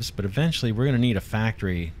objectives, but eventually we're going to need a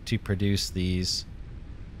factory to produce these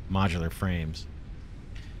modular frames.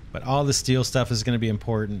 But all the steel stuff is going to be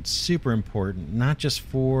important, super important, not just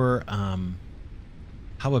for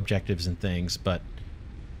hub objectives and things, but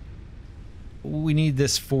we need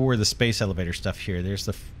this for the space elevator stuff here. There's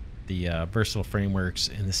the versatile frameworks,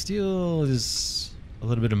 and the steel is a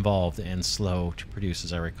little bit involved and slow to produce,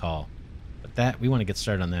 as I recall. But that, we want to get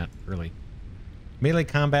started on that early. Melee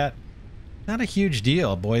combat, not a huge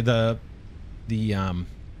deal. Boy, the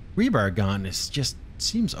rebar gun is just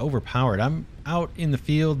seems overpowered. I'm out in the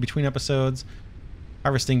field between episodes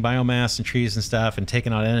harvesting biomass and trees and stuff and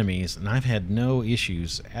taking out enemies, and I've had no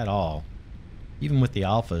issues at all, even with the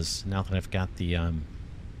alphas, now that I've got the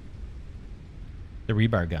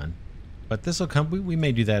rebar gun. But this will come, we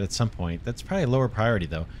may do that at some point. That's probably a lower priority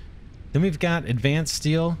though. Then we've got advanced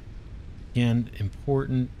steel. Again,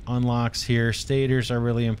 important unlocks here. Stators are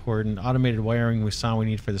really important. Automated wiring we saw we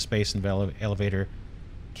need for the space and elevator.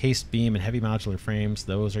 Cased beam and heavy modular frames,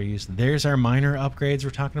 those are used. There's our minor upgrades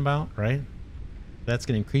we're talking about, right? That's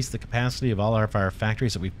going to increase the capacity of all of our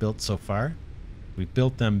factories that we've built so far. We've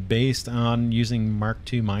built them based on using Mark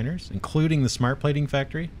II miners, including the smart plating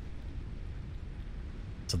factory.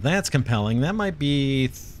 So that's compelling. That might be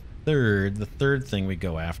the third thing we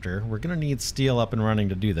go after. We're going to need steel up and running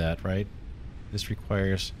to do that, right? This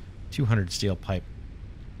requires 200 steel pipe.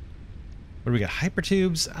 What do we got?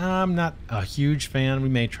 Hypertubes? I'm not a huge fan. We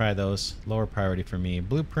may try those. Lower priority for me.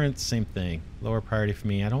 Blueprints, same thing. Lower priority for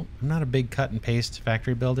me. I'm not a big cut and paste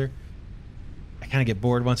factory builder. I kind of get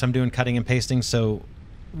bored once I'm doing cutting and pasting, so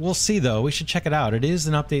we'll see though. We should check it out. It is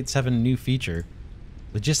an Update 7 new feature.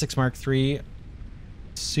 Logistics Mark III,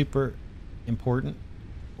 super important,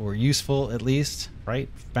 or useful at least, right?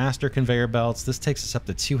 Faster conveyor belts. This takes us up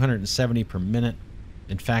to 270 per minute.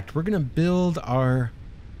 In fact, we're going to build our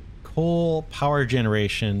coal power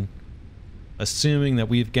generation assuming that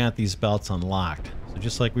we've got these belts unlocked. So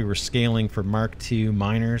just like we were scaling for Mark II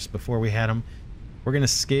miners before we had them, we're going to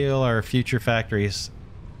scale our future factories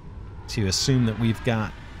to assume that we've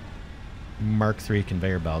got Mark III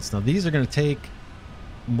conveyor belts. Now these are going to take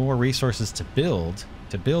more resources to build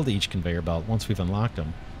each conveyor belt once we've unlocked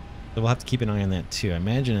them. So we'll have to keep an eye on that too. I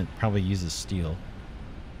imagine it probably uses steel.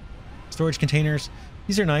 Storage containers,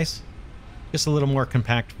 these are nice. Just a little more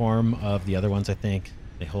compact form of the other ones, I think.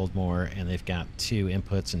 They hold more, and they've got 2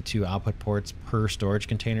 inputs and 2 output ports per storage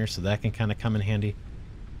container, so that can kind of come in handy.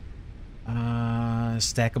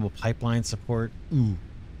 Stackable pipeline support. Ooh.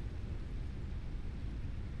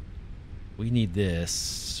 We need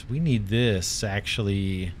this. We need this,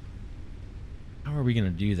 actually. How are we going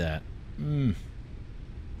to do that? We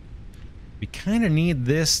kind of need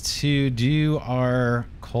this to do our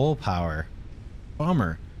coal power.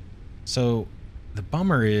 Bummer. So the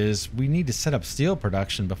bummer is we need to set up steel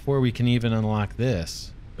production before we can even unlock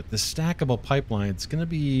this. But the stackable pipeline is going to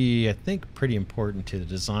be, I think, pretty important to the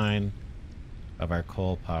design of our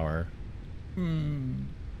coal power.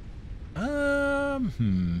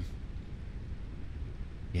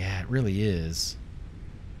 Yeah, it really is.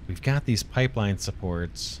 We've got these pipeline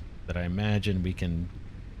supports that I imagine we can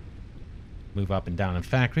move up and down. In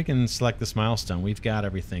fact, we can select this milestone. We've got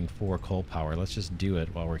everything for coal power. Let's just do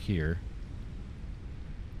it while we're here.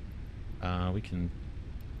 We can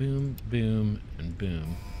boom, boom, and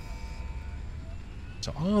boom.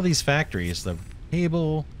 So all these factories, the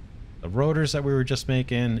cable, the rotors that we were just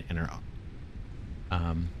making, and our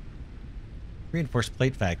reinforced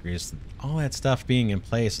plate factories, all that stuff being in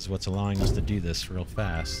place is what's allowing us to do this real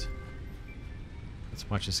fast. Let's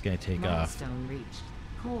watch this guy take off. Milestone reached.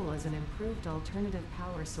 Coal is an improved alternative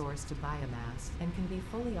power source to biomass and can be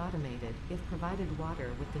fully automated if provided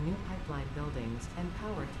water with the new pipeline buildings and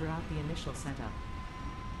power throughout the initial setup.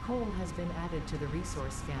 Coal has been added to the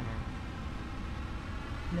resource scanner.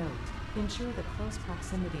 Note: ensure the close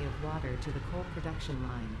proximity of water to the coal production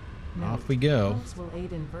line. Note, off we go. Pumps will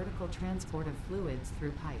aid in vertical transport of fluids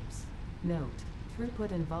through pipes. Note: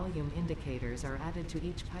 throughput and volume indicators are added to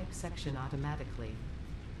each pipe section automatically.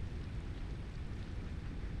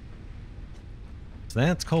 So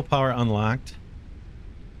that's coal power unlocked.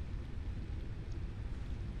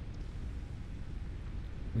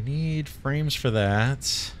 We need frames for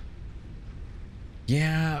that.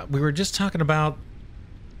 Yeah, we were just talking about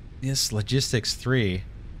this Logistics 3.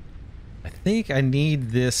 I think I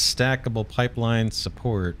need this stackable pipeline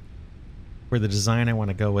support for the design I want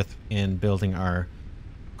to go with in building our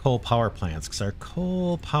coal power plants. Because our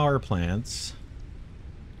coal power plants,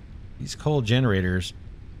 these coal generators,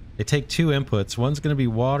 they take two inputs. One's going to be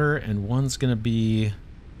water and one's going to be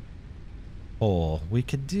coal. We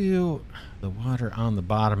could do the water on the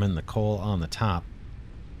bottom and the coal on the top.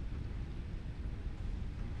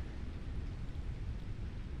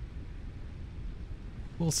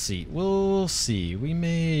 We'll see. We'll see. We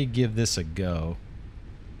may give this a go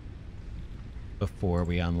before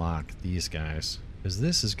we unlock these guys, because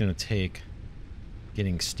this is going to take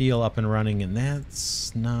getting steel up and running, and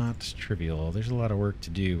that's not trivial. There's a lot of work to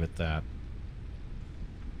do with that.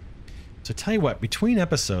 So tell you what, between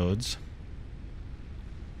episodes,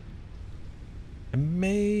 I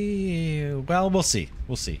may, well, we'll see.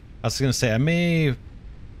 We'll see. I was going to say I may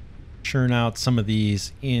churn out some of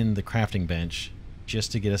these in the crafting bench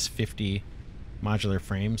just to get us 50 modular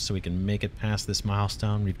frames so we can make it past this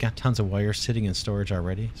milestone. We've got tons of wires sitting in storage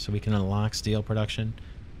already, so we can unlock steel production.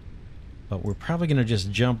 But we're probably going to just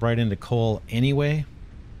jump right into coal anyway.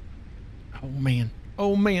 Oh, man.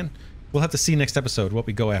 Oh, man. We'll have to see next episode what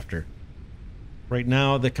we go after. Right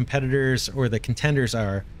now, the competitors or the contenders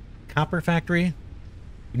are copper factory.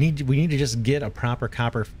 We need to just get a proper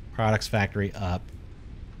copper products factory up.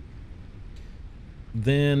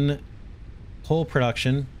 Then coal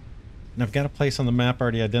production. And I've got a place on the map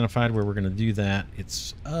already identified where we're going to do that.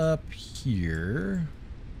 It's up here,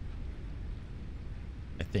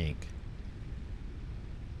 I think.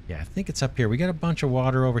 Yeah, I think it's up here. We got a bunch of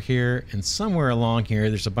water over here, and somewhere along here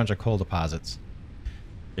there's a bunch of coal deposits.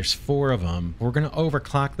 There's 4 of them. We're going to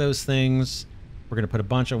overclock those things. We're going to put a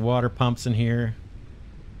bunch of water pumps in here,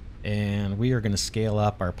 and we are going to scale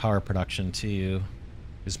up our power production to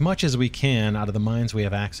as much as we can out of the mines we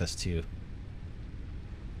have access to.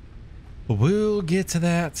 We'll get to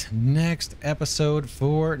that next episode.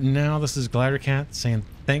 For now, this is Glidercat saying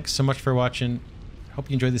thanks so much for watching. Hope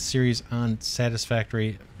you enjoyed this series on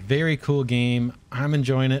Satisfactory. Very cool game. I'm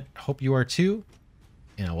enjoying it. Hope you are too.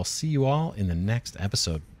 And I will see you all in the next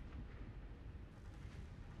episode.